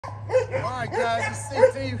Alright guys, it's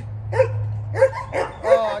CT.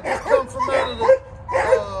 I just come from out of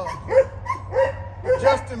the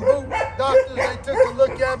Justin Boot doctors. They took a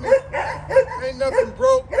look at me. Ain't nothing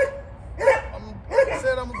broke.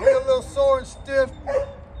 Said I'm gonna be a little sore and stiff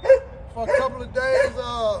for a couple of days.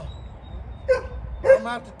 I'm gonna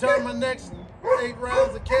have to turn my next 8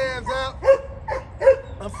 rounds of calves out.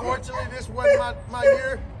 Unfortunately, this wasn't my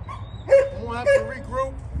year. I'm gonna have to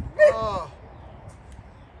regroup.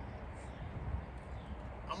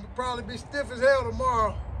 I'm gonna probably be stiff as hell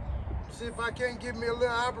tomorrow. See if I can't get me a little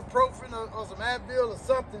ibuprofen or some Advil or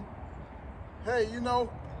something. Hey, you know,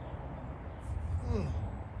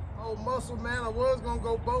 old muscle man, I was gonna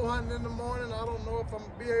go bow hunting in the morning. I don't know if I'm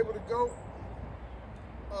gonna be able to go.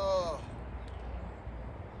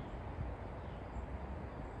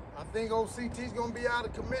 I think old CT's gonna be out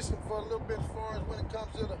of commission for a little bit as far as when it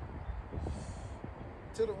comes to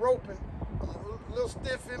the roping. I'm a little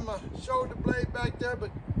stiff in my shoulder blade back there,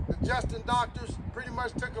 but the Justin doctors pretty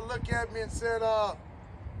much took a look at me and said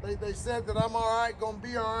they said that I'm all right, gonna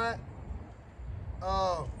be all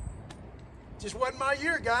right. Just wasn't my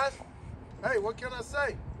year, guys. Hey, what can I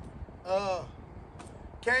say?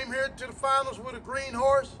 Came here to the finals with a green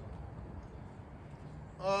horse.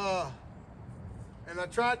 And I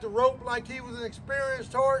tried to rope like he was an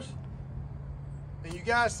experienced horse. And you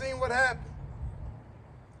guys seen what happened.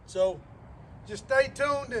 So just stay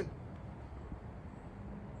tuned and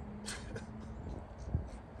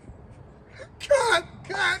God,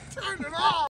 turn it off.